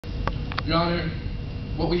Your Honor,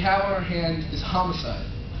 what we have on our hand is homicide,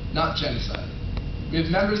 not genocide. We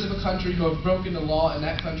have members of a country who have broken the law, and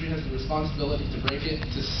that country has the responsibility to break it,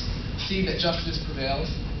 to see that justice prevails.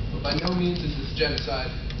 But by no means is this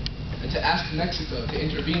genocide. And to ask Mexico to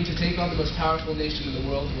intervene to take on the most powerful nation in the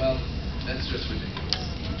world, well, that's just ridiculous.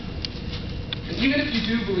 And even if you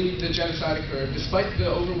do believe that genocide occurred, despite the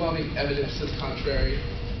overwhelming evidence to the contrary,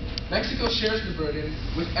 Mexico shares the burden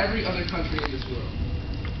with every other country in this world.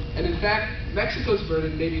 And in fact, Mexico's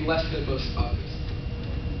burden may be less than most others.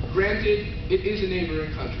 Granted, it is a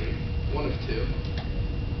neighboring country, one of two.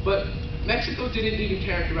 But Mexico didn't even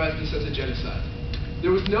characterize this as a genocide.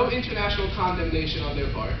 There was no international condemnation on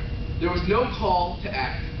their part. There was no call to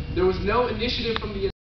act. There was no initiative from the